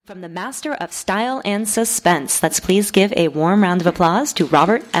From the master of style and suspense, let's please give a warm round of applause to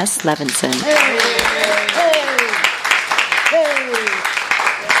Robert S. Levinson. Hey!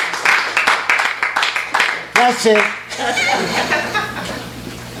 That's it.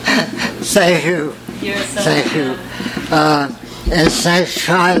 Thank you. Thank you. And thanks,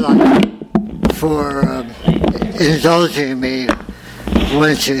 Shylock, for indulging me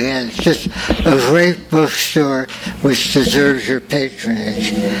once again. It's just a great bookstore which deserves your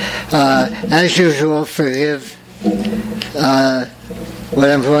patronage. As usual, forgive what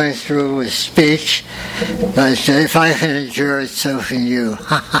I'm going through with speech, but if I can endure it, so can you.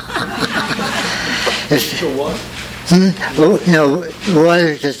 No,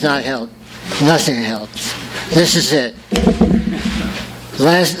 water does not help. Nothing helps. This is it.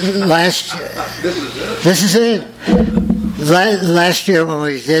 This is it. Last year when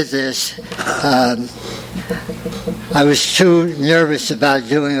we did this, I was too nervous about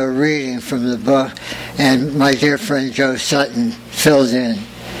doing a reading from the book, and my dear friend Joe Sutton filled in.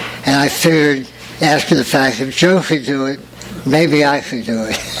 And I figured, after the fact, if Joe could do it, maybe I could do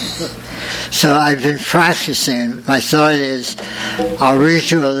it. So I've been practicing. My thought is, I'll read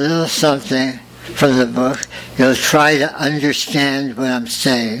you a little something from the book. You'll try to understand what I'm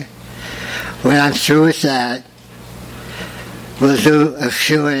saying. When I'm through with that, we'll do a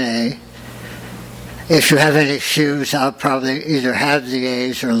Q&A. If you have any Q's, I'll probably either have the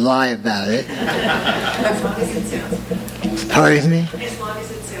A's or lie about it. As long as it sounds good. Pardon me? As long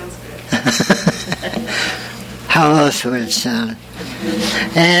as it sounds good. How else would it sound?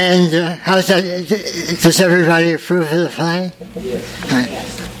 And how's that? Does everybody approve of the plan? Yes.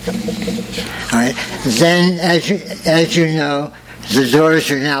 All right. Then, as you know, the doors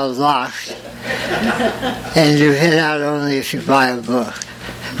are now locked, and you head out only if you buy a book.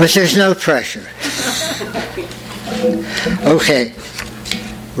 But there's no pressure. Okay.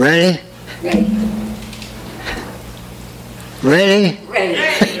 Ready? Ready? Ready.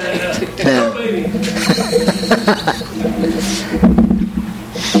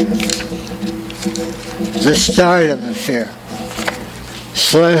 The Stardom Affair.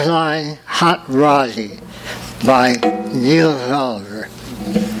 Slowline Hot Roddy by Neil Gulliver.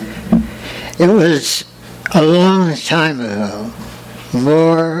 It was a long time ago,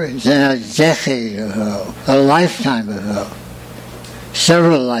 more than a decade ago, a lifetime ago,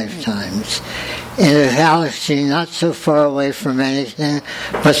 several lifetimes, in a galaxy not so far away from anything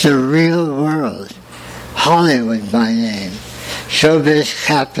but the real world, Hollywood by name, showbiz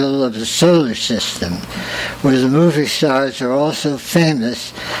capital of the solar system, where the movie stars are also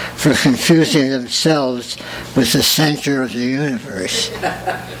famous for confusing themselves with the center of the universe.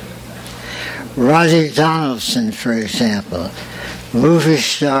 Roddy Donaldson, for example, movie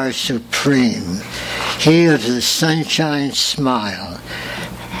star supreme, he of the sunshine smile,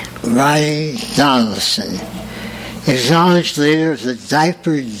 Roddy Donaldson, acknowledged leader of the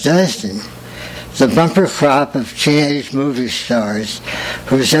Diapered Dozen, the bumper crop of teenage movie stars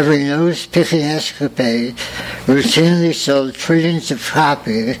whose every nose-picking escapade routinely sold trillions of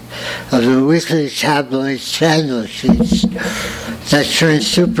copies of the weekly tabloid scandal sheets that turned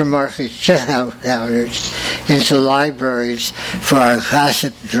supermarket checkout counters into libraries for our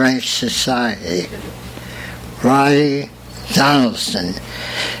gossip-drenched society. Roddy Donaldson,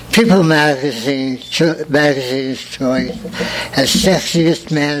 People Magazine's choice as Sexiest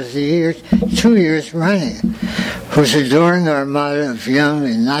Man of the Year 2 years running, whose adoring armada of young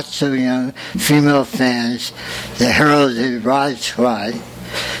and not-so-young female fans, the heralded Rod Squad,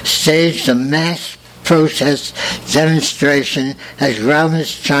 staged a mass protest demonstration at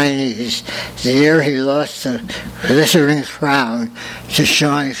Grauman's Chinese the year he lost the glittering crown to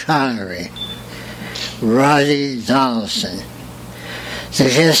Sean Connery. Roddy Donaldson. The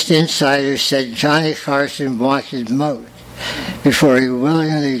guest insider said Johnny Carson wanted most before he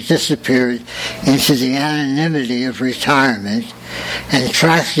willingly disappeared into the anonymity of retirement and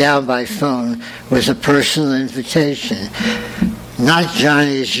tracked down by phone with a personal invitation. Not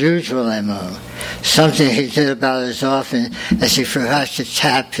Johnny's usual MO, something he did about as often as he forgot to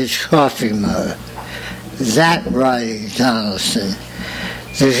tap his coffee mug. That Roddy Donaldson.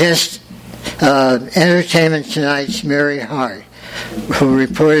 The guest Entertainment Tonight's Mary Hart, who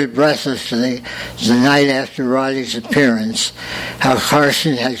reported breathlessly the night after Roddy's appearance how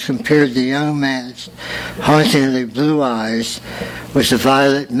Carson had compared the young man's hauntingly blue eyes with the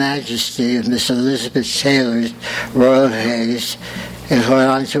violet majesty of Miss Elizabeth Taylor's royal haze, and went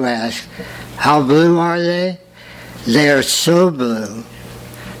on to ask, how blue are they? They are so blue,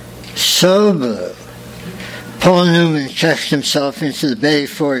 Paul Newman checked himself into the Betty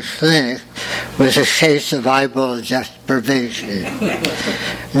Ford clinic with a case of eyeball deprivation.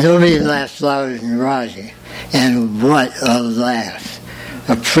 Nobody laughed louder than Roddy, and what a laugh.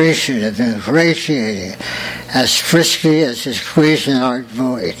 Appreciative, ingratiating, as frisky as his Cuisinart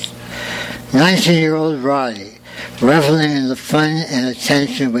voice. 19-year-old Roddy, reveling in the fun and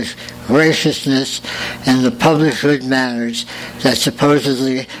attention with graciousness and the public good manners that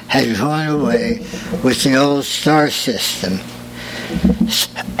supposedly had gone away with the old star system.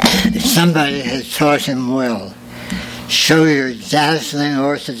 Somebody had taught him well. Show your dazzling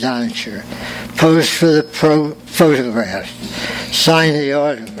orthodonture, pose for the photographs, sign the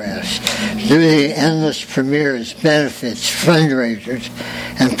autographs, do the endless premieres, benefits, fundraisers,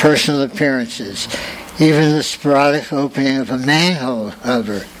 and personal appearances, even the sporadic opening of a manhole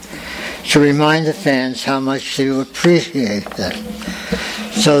cover, to remind the fans how much you appreciate them.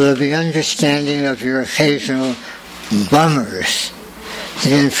 So there'll be understanding of your occasional bummers,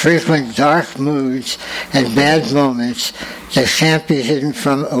 the infrequent dark moods and bad moments that can't be hidden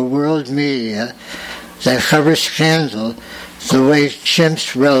from a world media that covers scandal the way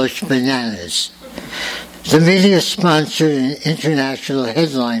chimps relish bananas. The media sponsored an international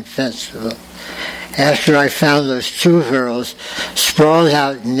headline festival after I found those two girls sprawled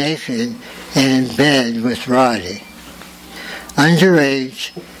out naked and in bed with Roddy,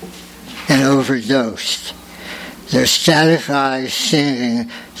 underage and overdosed, their static eyes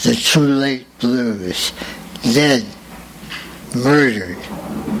singing the too late blues, dead, murdered.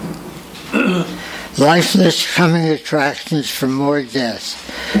 Lifeless coming attractions for more death,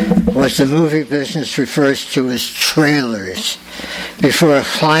 what the movie business refers to as trailers, before a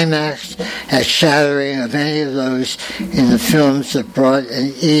climax at shattering of any of those in the films that brought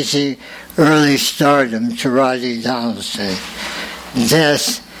an easy early stardom to Roddy Donaldson.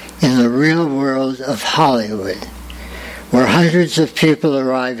 Death in the real world of Hollywood, where hundreds of people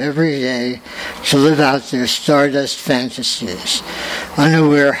arrive every day to live out their stardust fantasies,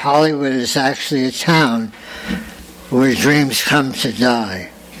 unaware Hollywood is actually a town where dreams come to die.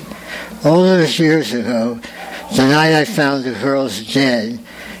 All those years ago, the night I found the girls dead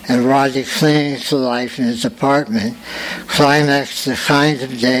and Roddy clinging to life in his apartment, climaxed the kind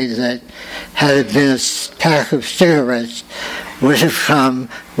of day that, had it been a pack of cigarettes, would have come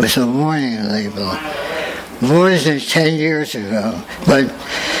with a warning label. More than 10 years ago, but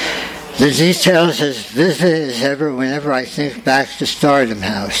the details as vivid as ever whenever I think back to Stardom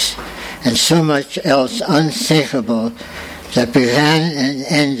House, and so much else unthinkable that began and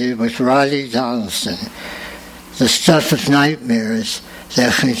ended with Roddy Donaldson, the stuff of nightmares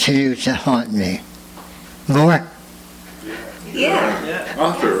that continue to haunt me. More? Yeah.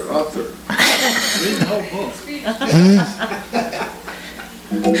 Author. Read the whole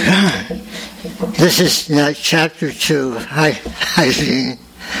book. God. This is now chapter 2, Hygiene,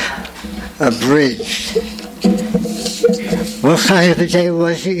 abridged. What kind of a day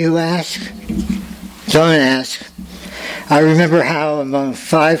was it, you ask? Don't ask. I remember how among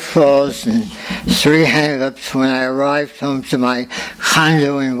 5 calls and 3 hang-ups when I arrived home to my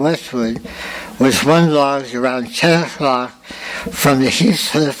condo in Westwood was one logged around 10 o'clock from the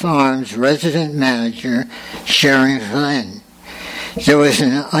Heathcliff Arms resident manager, Sharon Glenn. There was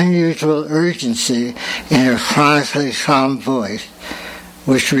an unusual urgency in her chronically calm voice,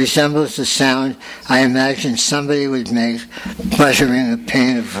 which resembles the sound I imagine somebody would make buttering a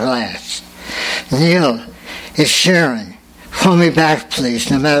pane of glass. Neil, it's Sharon. Call me back,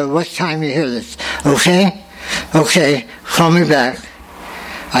 please, no matter what time you hear this. Okay? Okay, call me back.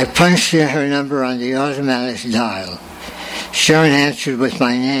 I punched in her number on the automatic dial. Sharon answered with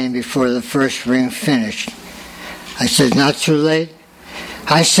my name before the first ring finished. I said, not too late?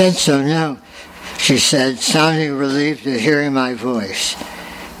 I said so, no, she said, sounding relieved at hearing my voice.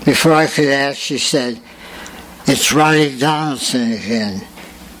 Before I could ask, she said, it's Roddy Donaldson again.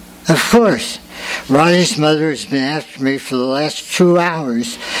 Of course. Roddy's mother has been after me for the last 2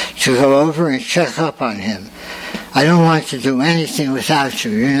 hours to go over and check up on him. I don't want to do anything without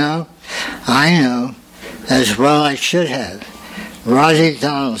you, you know? I know. As well I should have. Roddy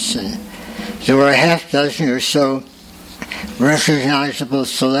Donaldson. There were a half dozen or so recognizable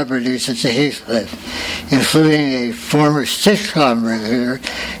celebrities at the Heathcliff, including a former sitcom regular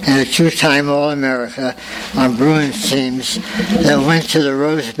and a 2-time All-America on Bruins teams that went to the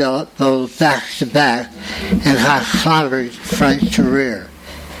Rose Bowl back-to-back and got clobbered front to rear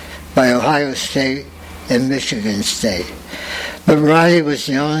by Ohio State and Michigan State. But Roddy was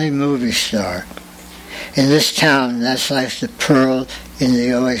the only movie star. In this town, that's like the pearl in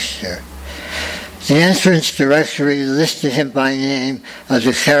the oyster. The entrance directory listed him by name of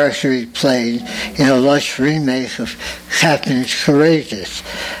the character he played in a lush remake of Captain Courageous,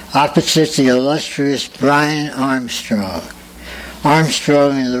 opposite the illustrious Brian Armstrong.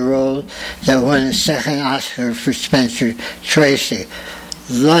 Armstrong in the role that won a second Oscar for Spencer Tracy.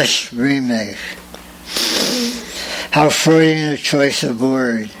 Lush remake. How Freudian a choice of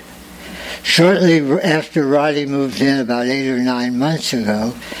word. Shortly after Roddy moved in about 8 or 9 months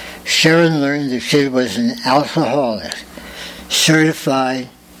ago, Sharon learned the kid was an alcoholic, certified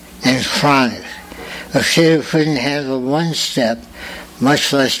and chronic. A kid who couldn't handle one step,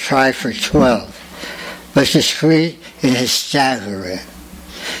 much less try for 12, but discreet in his staggering.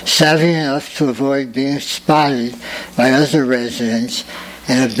 Savvy enough to avoid being spotted by other residents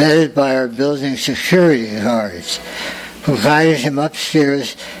and abetted by our building security guards, who guided him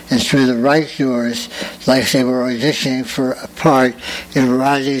upstairs and through the right doors like they were auditioning for a part in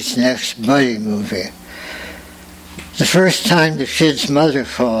Roddy's next Buddy movie. The first time the kid's mother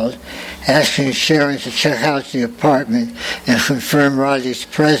called, asking Sharon to check out the apartment and confirm Roddy's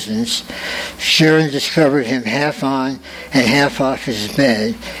presence, Sharon discovered him half on and half off his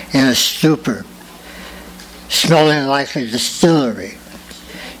bed in a stupor, smelling like a distillery,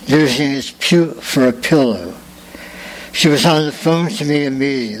 using his puke for a pillow. She was on the phone to me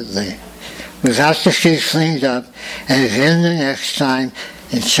immediately. We got the kid cleaned up, and again the next time,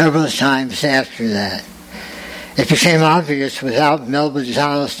 and several times after that. It became obvious without Melba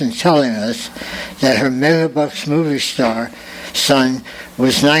Donaldson telling us that her megabucks movie star son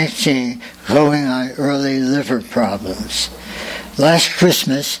was 19, going on early liver problems. Last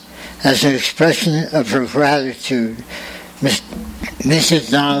Christmas, as an expression of her gratitude, Mrs.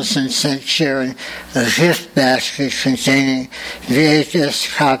 Donaldson sent Sharon a gift basket containing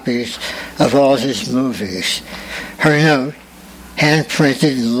VHS copies of all his movies. Her note,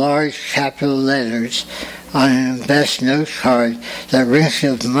 hand-printed in large capital letters on an embossed note card that reeked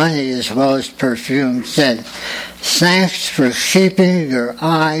of money as well as perfume, said, "Thanks for keeping your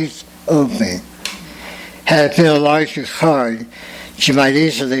eyes open." Had it been a larger card, she might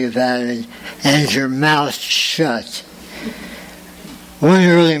easily have added, "and your mouth shut." One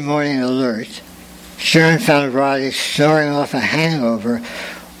early morning alert, Sharon found Roddy snoring off a hangover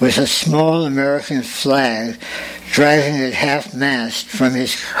with a small American flag dragging at half-mast from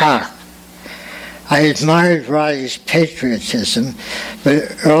his cock. I admired Roddy's patriotism,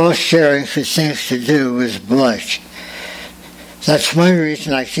 but all Sharon could think to do was blush. That's one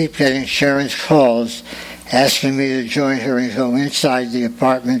reason I keep getting Sharon's calls asking me to join her and go inside the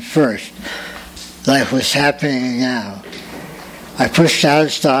apartment first, like what's happening now. I pushed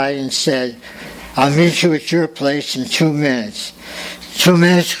outside and said, "I'll meet you at your place in 2 minutes." 2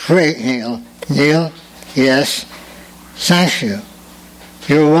 minutes? Great, Neil. Neil? Yes? Thank you.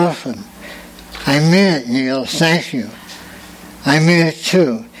 You're welcome. I mean it, Neil. Thank you. I mean it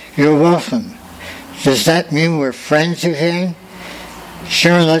too. You're welcome. Does that mean we're friends again?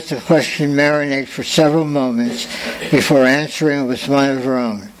 Sharon let the question marinate for several moments before answering with one of her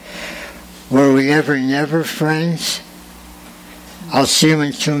own. Were we ever never friends? "I'll see you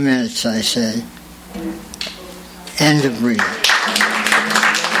in 2 minutes," I said. End of reading.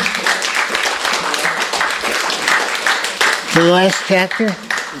 The last chapter,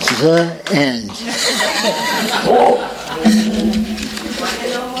 the end.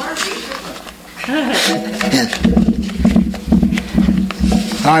 Yeah.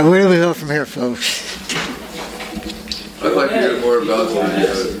 All right, where do we go from here, folks? I'd like to hear more about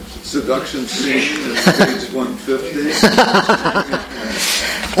the seduction scene in page 150.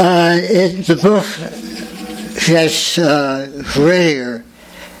 The book gets grittier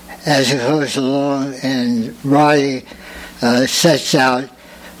as it goes along, and Roddy sets out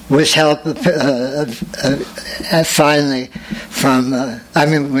with help finally from,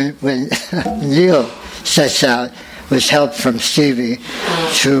 when Neil sets out with help from Stevie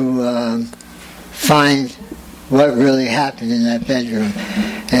to find what really happened in that bedroom.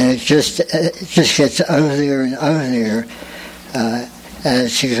 And it just gets uglier and uglier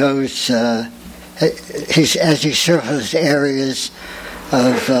as he goes, as he circles areas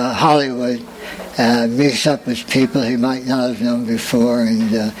of Hollywood, meets up with people he might not have known before,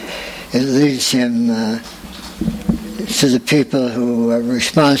 and it leads him to the people who are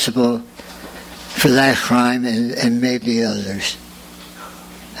responsible for that crime and maybe others.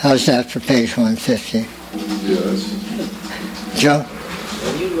 How's that for page 150? Yes. Joe?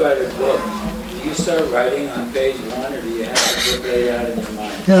 When you write a book, do you start writing on page 1, or do you have a book laid out in your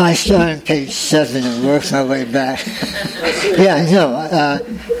mind? No, I start on page 7 and work my way back. Yeah, no,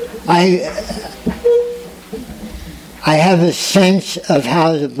 I have a sense of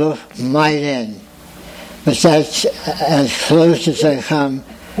how the book might end. but that's as close as I come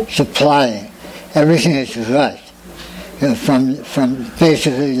to plotting. Everything is gut. From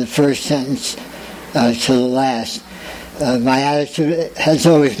basically the first sentence to the last. My attitude has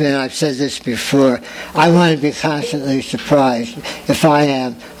always been, I've said this before, I want to be constantly surprised. If I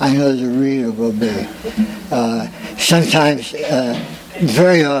am, I know the reader will be. Sometimes,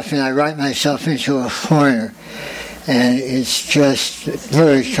 very often, I write myself into a corner, and it's just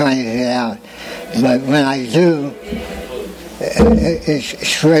really trying to get out. But when I do,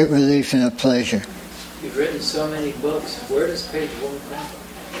 it's great relief and a pleasure. You've written so many books. Where does page one come from?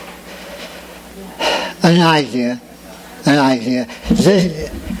 An idea.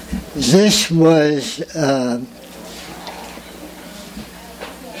 This was.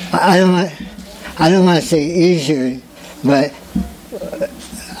 I don't want to say easier, but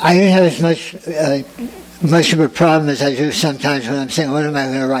I didn't have as much of a problem as I do sometimes when I'm saying, what am I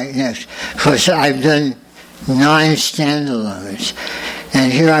going to write next? Because I've done 9 standalones.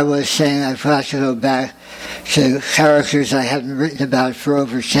 And here I was saying I've got to go back to characters I haven't written about for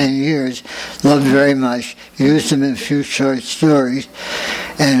over 10 years, loved very much, used them in a few short stories.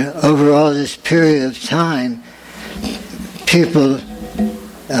 And over all this period of time, people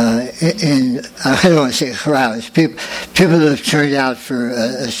I don't want to say crowds, people who have turned out for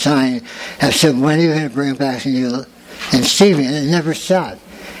a sign have said, when are you going to bring back Neil and Stevie? And it never stopped.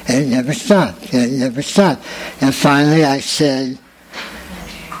 And finally I said,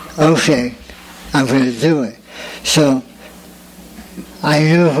 okay, I'm going to do it. So I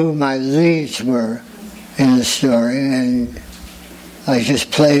knew who my leads were in the story, and I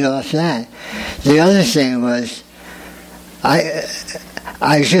just played off that. The other thing was,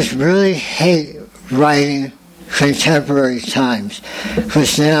 I just really hate writing contemporary times,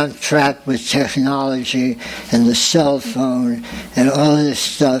 because then I'm trapped with technology and the cell phone and all this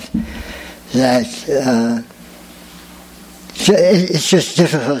stuff that it's just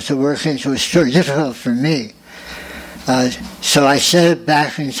difficult to work into a story, difficult for me. So I set it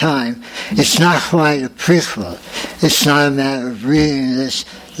back in time. It's not quite a prequel. It's not a matter of reading this,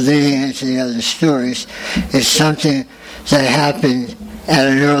 leading into the other stories. It's something that happened at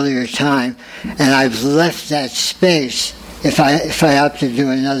an earlier time, and I've left that space, if I opt to do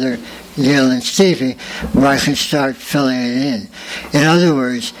another Neil and Stevie, where I can start filling it in. In other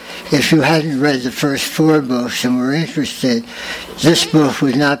words, if you hadn't read the first 4 books and were interested, this book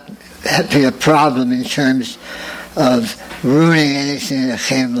would not be a problem in terms of ruining anything that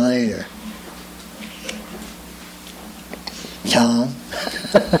came later. Tom?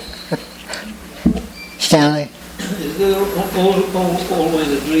 Stanley? Is there always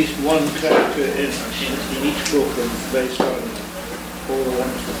at least one character in each book based on all the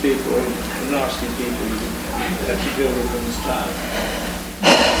wonderful people, the nasty people you have to deal with in this time?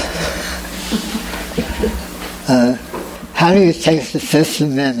 How do you take the Fifth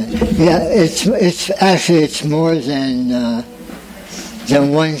Amendment? Yeah, it's more than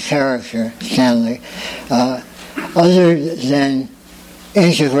one character, Stanley. Other than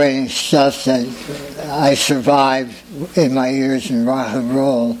integrating stuff that I survived in my years in rock and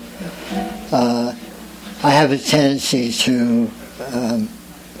roll, I have a tendency to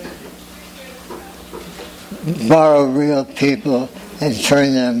borrow real people and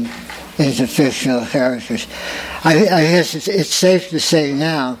turn them into fictional characters. I guess it's safe to say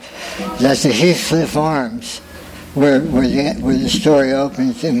now that the Heathcliff Arms, where the story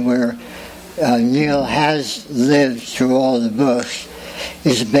opens and where Neil has lived through all the books,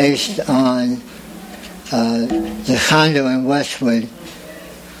 is based on the condo in Westwood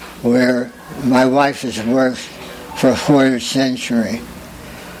where my wife has worked for a quarter century.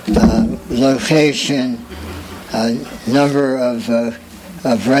 Location, number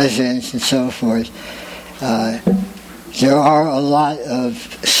of residents and so forth. There are a lot of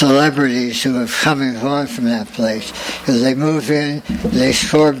celebrities who have come and gone from that place, because they move in, they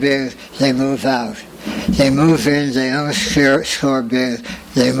score big, they move out. They move in, they don't score big,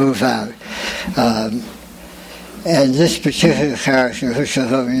 they move out. And this particular character, who shall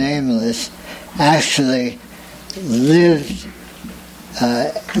go nameless, actually lived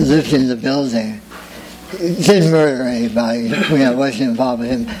in the building. Didn't murder anybody, wasn't involved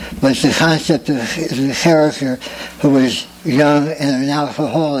with him, but the concept of the character who was young and an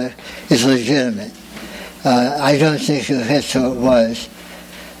alcoholic is legitimate. I don't think you'll get to it was,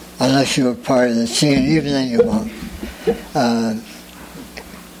 unless you were part of the scene. Even then you won't.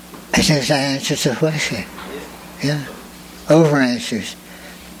 I think that answers the question. Yeah. Over answers.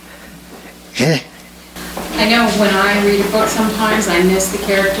 Yeah. I know when I read a book sometimes I miss the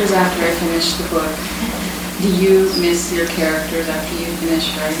characters after I finish the book. Do you miss your characters after you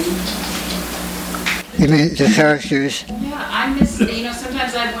finish writing? You mean the characters? Yeah, I miss,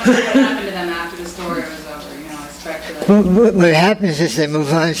 sometimes I wonder what happened to them after the story was over, I speculate. Well, what happens is they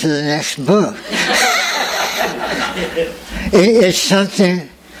move on to the next book. It's something,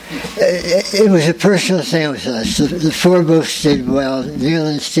 it was a personal thing with us. The 4 books did well. Neil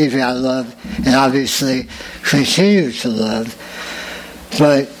and Stevie I love, and obviously continue to love.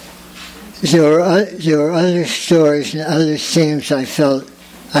 But there were other stories and other themes I felt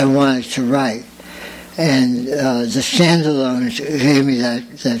I wanted to write. And the standalones gave me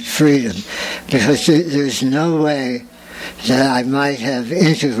that freedom, because there's no way that I might have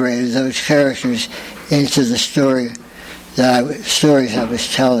integrated those characters into the stories I was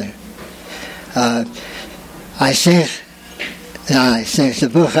telling. I think the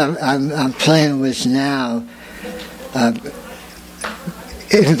book I'm playing with now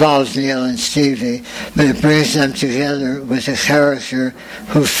it involves Neil and Stevie, but it brings them together with a character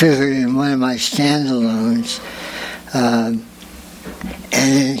who figured in one of my standalones, and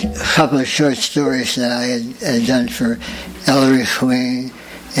in a couple of short stories that I had done for Ellery Queen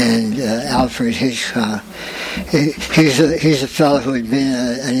and Alfred Hitchcock. He's a fellow who had been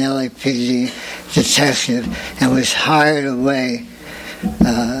an LAPD detective and was hired away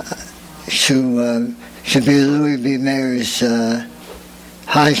to be Louis B. Mayer's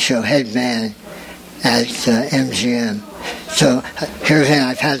honcho headman at MGM. So here again,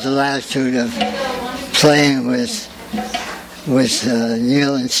 I've had the latitude of playing with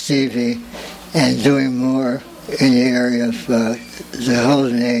Neil and Stevie and doing more in the area of the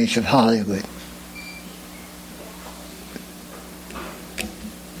golden age of Hollywood.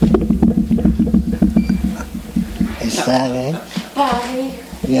 Is that it? Bobby,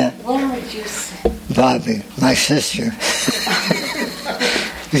 Yeah. when would you say? Bobby, my sister.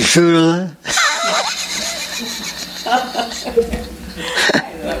 Shula. I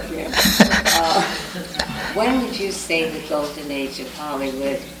love you. When would you say the golden age of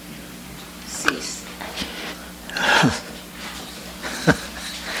Hollywood ceased?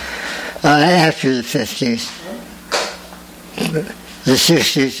 After the 50s. The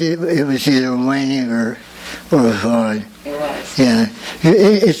 60s, it was either waning or gone. It was. Yeah.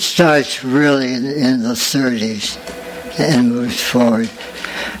 It starts really in the 30s and moves forward.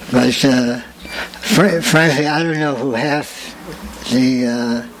 But frankly, I don't know who half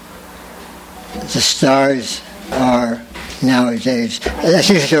the stars are nowadays. I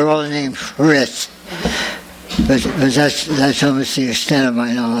think they're all named Chris. But that's almost the extent of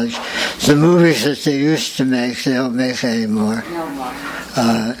my knowledge. The movies that they used to make, they don't make anymore. No more.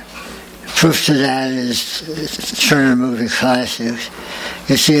 Proof to that is Turner Movie Classics.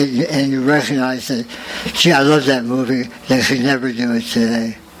 You see it and you recognize that, gee, I love that movie. They could never do it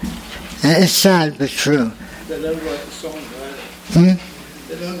today. And it's sad but true. They don't write the songs either.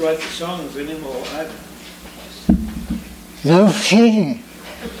 They don't write the songs anymore either. No kidding.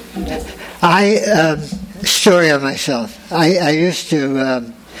 Story on myself. I used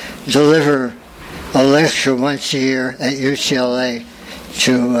to deliver a lecture once a year at UCLA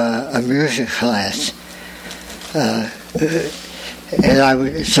to a music class. And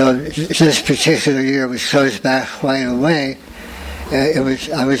so this particular year, which goes back quite a way, I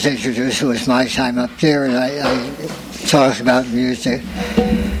was introduced, it was my time up there, and I talked about music.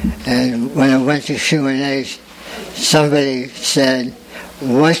 And when I went to Q&A, somebody said,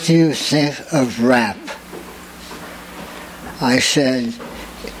 "What do you think of rap?" I said,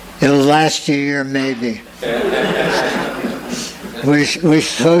 "It'll last a year, maybe."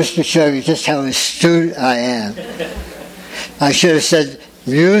 Which goes to show you just how astute I am. I should have said,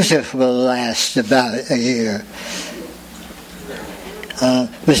 music will last about a year.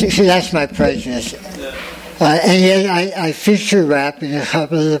 But see, that's my prejudice. And yet I feature rap in a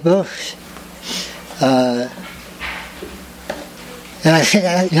couple of the books. And I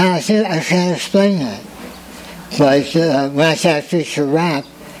can't explain that. But when I say I feature rap,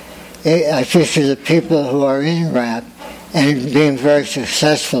 I feature the people who are in rap and being very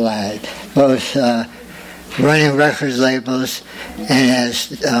successful at it, both running record labels and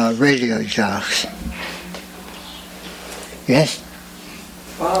as radio jocks. Yes?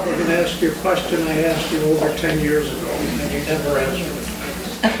 Bob, I'm going to ask you a question I asked you over 10 years ago, and you never answered it.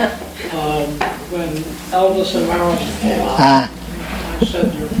 When Elvis and Marilyn came out, I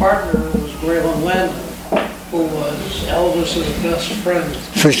said your partner was Waylon Landon, who was Elvis's best friend.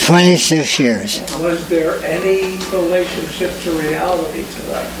 For 26 years. Was there any relationship to reality to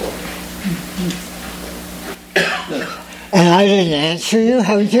that book? And I didn't answer you?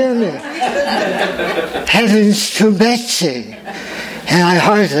 How dare me? Heavens to Betsy. And I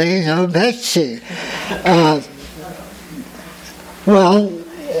hardly know Betsy. Well,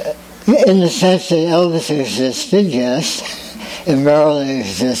 In the sense that Elvis existed, yes, and Marilyn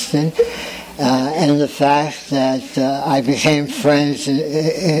existed, and the fact that I became friends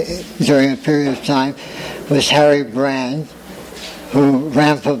during a period of time with Harry Brand, who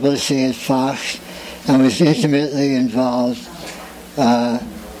ran publicity at Fox and was intimately involved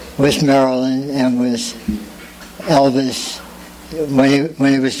with Marilyn and with Elvis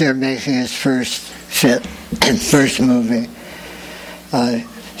when he was there making his first movie.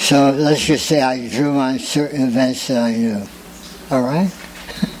 So let's just say I drew on certain events that I knew. All right?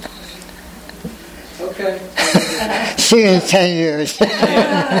 Okay. See you in 10 years.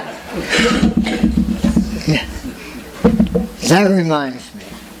 Yeah. That reminds me.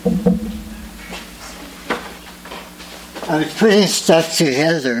 I was putting stuff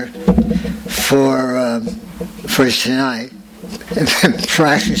together for tonight,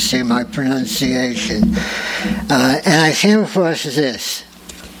 practicing my pronunciation, and I came across this,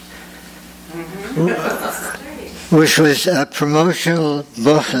 which was a promotional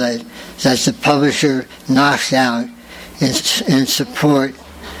booklet that the publisher knocked out in support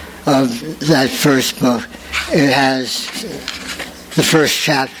of that first book. It has the first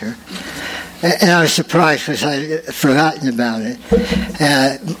chapter. And I was surprised because I had forgotten about it.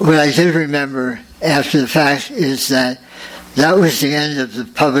 What I did remember after the fact is that was the end of the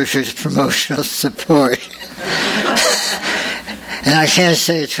publisher's promotional support. And I can't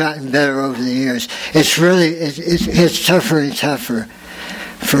say it's gotten better over the years. It's really, it's tougher and tougher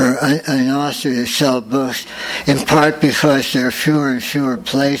for an author to sell books, in part because there are fewer and fewer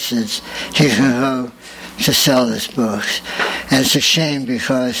places he can go to sell his books. And it's a shame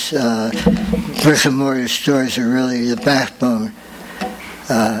because brick and mortar stores are really the backbone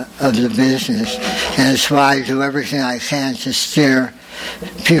of the business. And it's why I do everything I can to steer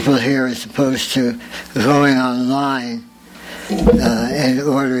people here as opposed to going online and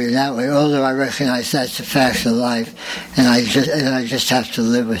ordering that way. Although I recognize that's a fact of life, and I just have to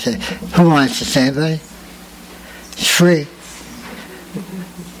live with it. Who wants to say anybody? It's free.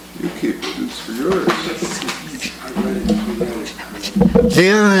 You keep this for yours. The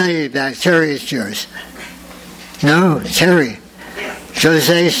young lady back, Terry, is yours. No, Terry.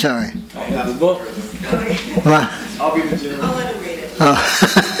 Jose, sorry. I have the book. What? I'll be the general. I'll let him read it. Oh.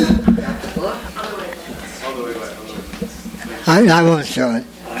 I won't show it.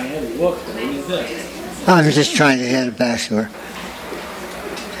 I have the book. What is that? I'm just trying to get it back to her.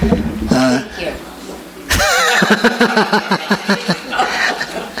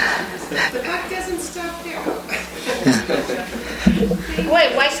 The buck doesn't stop there. Wait,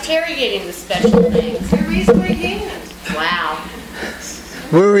 why's Terry getting the special things? I raised my hand. Wow.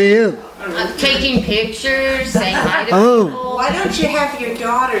 Where were you? I'm taking pictures, saying hi to Oh. people. Why don't you have your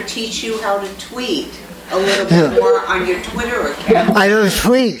daughter teach you how to tweet a little bit more on your Twitter account? I don't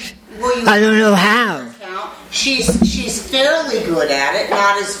tweet. Well, I don't know how. She's fairly good at it,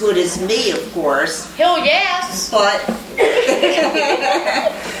 not as good as me, of course. Hell yes. But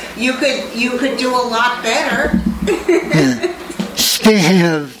you could do a lot better. Yeah. Speaking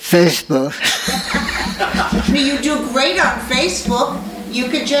of Facebook. You do great on Facebook. You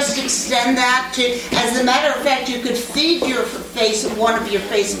could just extend that to, as a matter of fact, you could feed one of your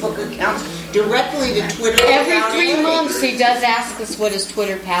Facebook accounts directly to Twitter. Every 3 months he does ask us what his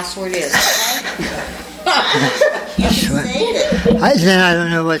Twitter password is. You can save it. Then I don't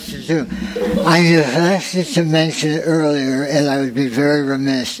know what to do. I neglected to mention it earlier, and I would be very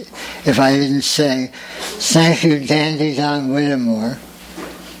remiss if I didn't say thank you, Dandy Don Whittemore,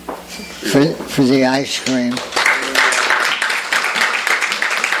 for the ice cream,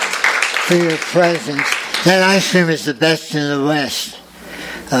 for your presence. That ice cream is the best in the West.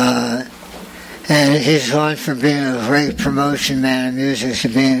 And he's gone from being a great promotion man of music to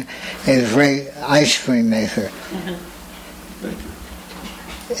being a great ice cream maker. Thank you.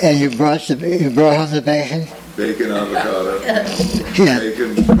 And you brought home the bacon? Bacon avocado. Yeah.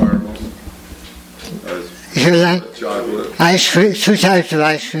 Bacon caramel. You hear that? Chocolate. Ice cream, 2 types of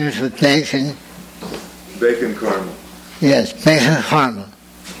ice creams with bacon. Bacon caramel. Yes, bacon caramel.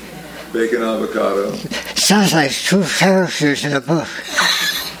 Bacon avocado. Sounds like 2 characters in a book.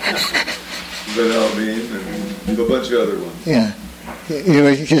 Vanilla bean and a bunch of other ones. Yeah. You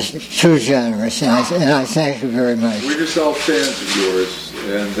were just too generous, and I thank you very much. We're just all fans of yours,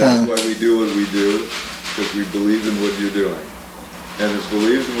 and that's why we do what we do, because we believe in what you're doing. And it's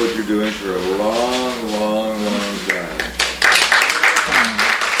believed in what you're doing for a long, long, long time.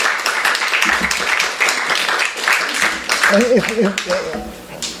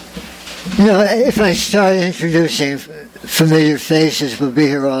 If I start introducing familiar faces, we'll be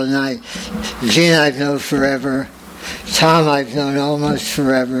here all night. Gene I've known forever. Tom I've known almost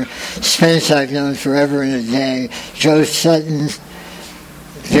forever. Spence I've known forever and a day. Joe Sutton,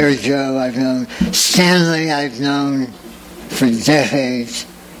 dear Joe, I've known. Stanley I've known for decades.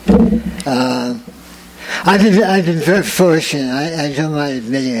 I've been very fortunate. I don't mind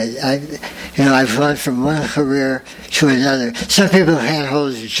admitting it. I've gone from one career to another. Some people can't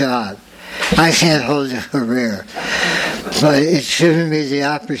hold a job. I can't hold a career. But it's given me the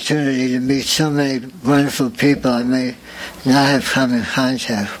opportunity to meet so many wonderful people I may not have come in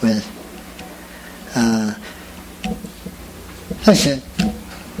contact with. That's it.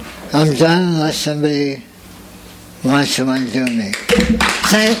 I'm done unless somebody wants to undo me.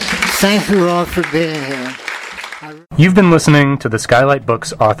 Thank you all for being here. You've been listening to the Skylight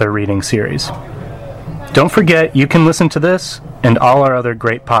Books author reading series. Don't forget you can listen to this and all our other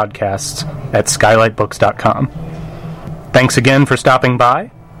great podcasts at skylightbooks.com. Thanks again for stopping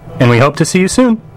by, and we hope to see you soon.